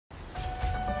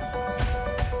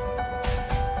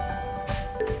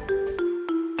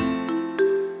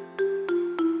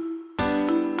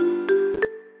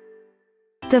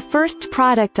The first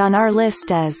product on our list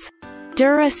is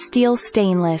Dura Steel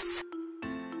Stainless.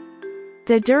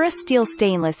 The Dura Steel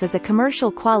Stainless is a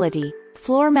commercial quality,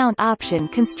 floor mount option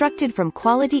constructed from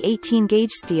quality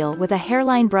 18-gauge steel with a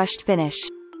hairline brushed finish.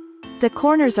 The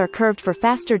corners are curved for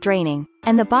faster draining,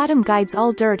 and the bottom guides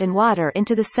all dirt and water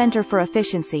into the center for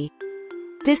efficiency.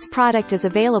 This product is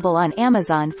available on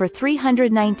Amazon for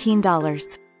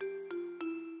 $319.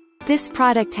 This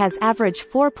product has average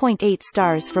 4.8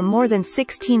 stars from more than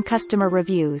 16 customer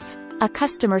reviews. A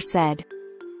customer said,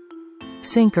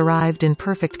 "Sink arrived in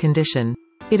perfect condition.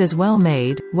 It is well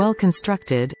made, well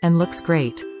constructed, and looks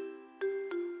great."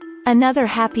 Another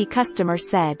happy customer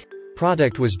said,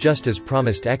 "Product was just as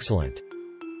promised, excellent."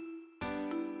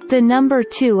 The number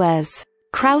 2 is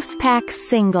Kraus Pax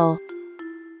Single.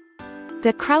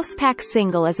 The Kraus Pax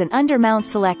Single is an undermount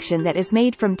selection that is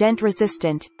made from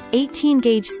dent-resistant,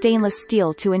 18-gauge stainless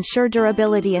steel to ensure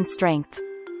durability and strength.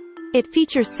 It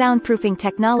features soundproofing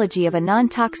technology of a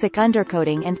non-toxic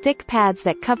undercoating and thick pads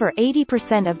that cover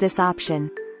 80% of this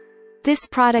option. This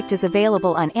product is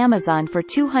available on Amazon for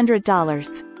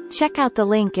 $200. Check out the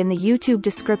link in the YouTube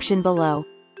description below.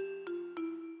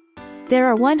 There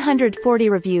are 140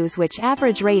 reviews which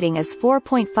average rating is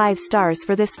 4.5 stars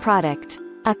for this product.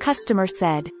 A customer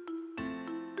said,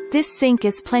 "This sink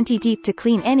is plenty deep to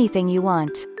clean anything you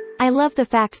want. I love the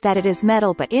fact that it is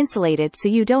metal but insulated so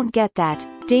you don't get that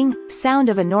ding sound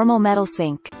of a normal metal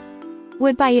sink.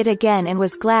 Would buy it again and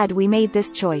was glad we made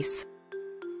this choice."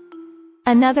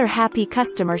 Another happy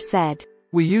customer said,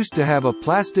 "We used to have a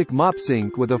plastic mop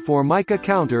sink with a Formica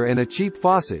counter and a cheap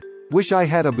faucet. Wish I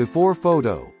had a before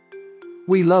photo.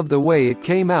 We love the way it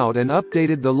came out and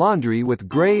updated the laundry with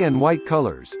gray and white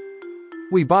colors.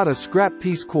 We bought a scrap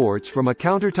piece quartz from a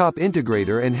countertop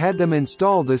integrator and had them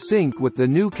install the sink with the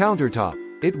new countertop.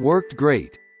 It worked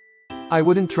great. I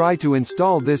wouldn't try to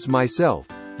install this myself.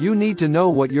 You need to know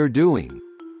what you're doing.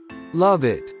 Love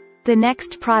it." The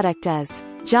next product is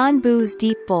John Boo's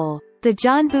Deep Bowl. The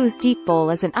John Boo's Deep Bowl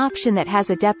is an option that has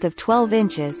a depth of 12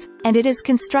 inches, and it is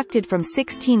constructed from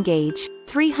 16-gauge,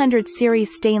 300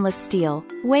 series stainless steel,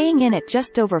 weighing in at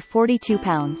just over 42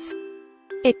 pounds.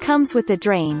 It comes with the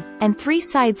drain, and 3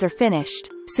 sides are finished,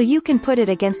 so you can put it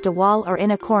against a wall or in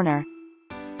a corner.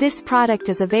 This product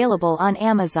is available on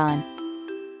Amazon.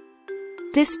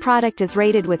 This product is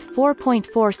rated with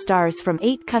 4.4 stars from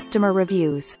 8 customer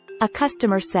reviews. A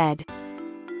customer said,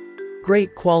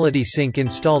 "Great quality sink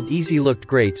installed, easy, looked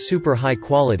great, super high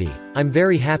quality. I'm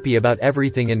very happy about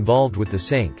everything involved with the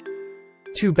sink.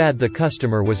 Too bad the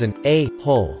customer was an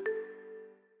a-hole."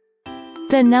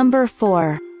 The number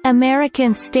 4.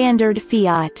 American Standard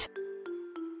Fiat.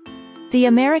 The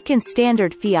American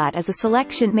Standard Fiat is a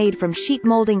selection made from sheet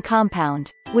molding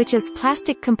compound, which is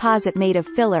plastic composite made of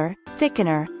filler,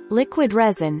 thickener, liquid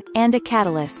resin, and a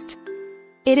catalyst.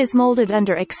 It is molded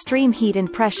under extreme heat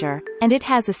and pressure, and it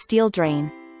has a steel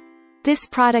drain. This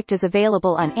product is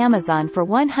available on Amazon for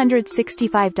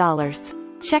 $165.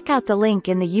 Check out the link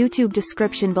in the YouTube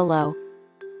description below.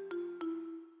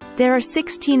 There are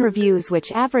 16 reviews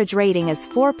which average rating is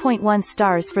 4.1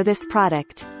 stars for this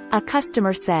product. A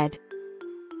customer said,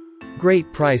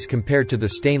 "Great price compared to the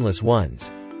stainless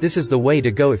ones. This is the way to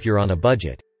go if you're on a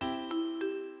budget."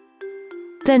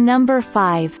 The number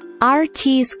 5.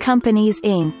 Rts Companies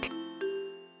Inc.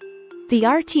 The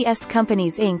Rts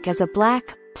Companies Inc. is a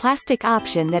black, plastic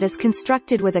option that is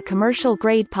constructed with a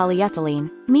commercial-grade polyethylene,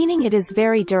 meaning it is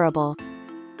very durable.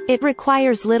 It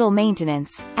requires little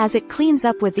maintenance, as it cleans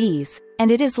up with ease, and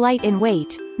it is light in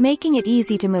weight, making it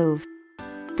easy to move.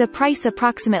 The price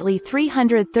approximately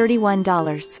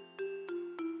 $331.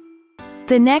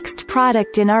 The next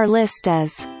product in our list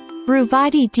is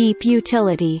Ruvati Deep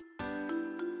Utility.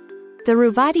 The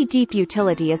Ruvati Deep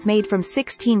Utility is made from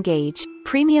 16-gauge,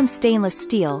 premium stainless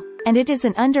steel, and it is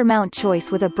an undermount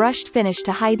choice with a brushed finish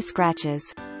to hide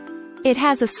scratches. It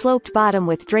has a sloped bottom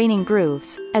with draining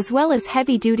grooves, as well as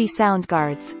heavy-duty sound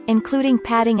guards, including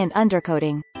padding and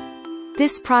undercoating.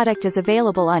 This product is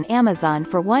available on Amazon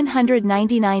for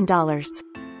 $199.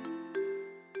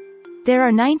 There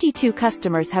are 92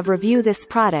 customers have reviewed this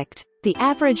product. The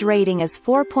average rating is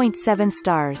 4.7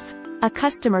 stars. A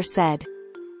customer said,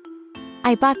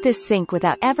 "I bought this sink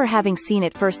without ever having seen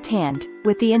it firsthand,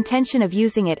 with the intention of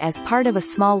using it as part of a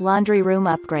small laundry room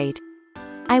upgrade.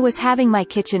 I was having my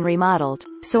kitchen remodeled,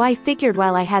 so I figured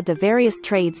while I had the various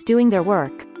trades doing their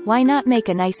work, why not make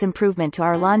a nice improvement to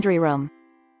our laundry room?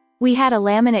 We had a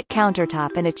laminate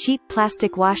countertop and a cheap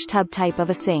plastic wash tub type of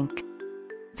a sink.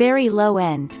 Very low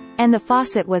end. And the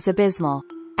faucet was abysmal.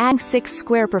 Adding 6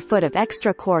 square per foot of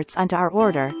extra quartz onto our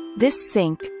order, this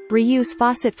sink, reuse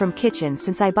faucet from kitchen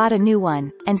since I bought a new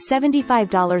one, and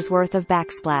 $75 worth of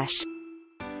backsplash.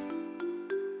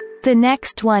 The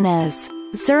next one is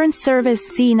Zurn Service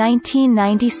Z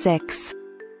 1996.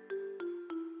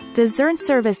 The Zurn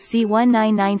Service Z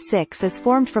 1996 is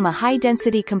formed from a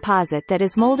high-density composite that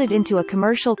is molded into a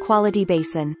commercial-quality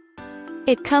basin.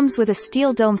 It comes with a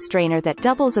steel dome strainer that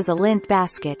doubles as a lint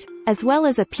basket, as well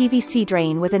as a PVC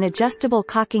drain with an adjustable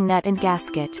caulking nut and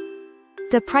gasket.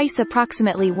 The price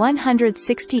approximately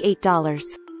 $168.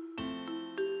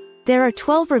 There are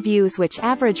 12 reviews which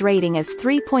average rating is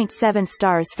 3.7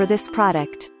 stars for this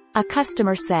product. A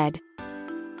customer said,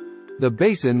 "The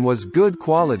basin was good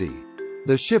quality.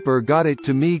 The shipper got it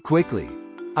to me quickly.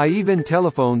 I even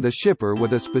telephoned the shipper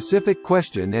with a specific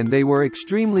question and they were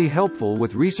extremely helpful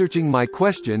with researching my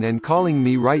question and calling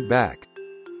me right back.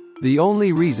 The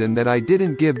only reason that I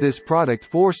didn't give this product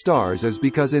 4 stars is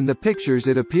because in the pictures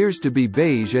it appears to be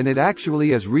beige and it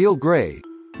actually is real gray.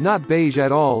 Not beige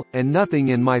at all, and nothing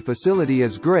in my facility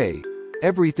is gray.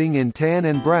 Everything in tan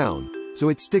and brown, so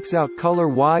it sticks out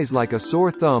color-wise like a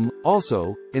sore thumb.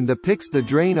 Also, in the pics the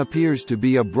drain appears to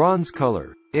be a bronze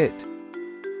color.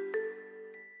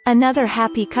 Another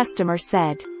happy customer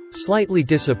said, Slightly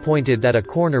disappointed that a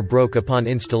corner broke upon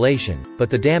installation, but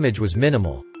the damage was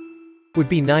minimal. Would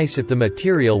be nice if the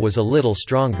material was a little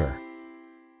stronger.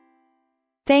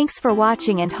 Thanks for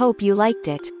watching and hope you liked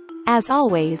it. As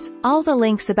always, all the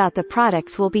links about the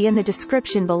products will be in the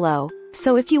description below,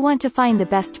 so if you want to find the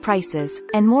best prices,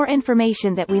 and more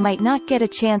information that we might not get a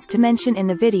chance to mention in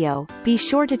the video, be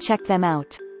sure to check them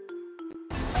out.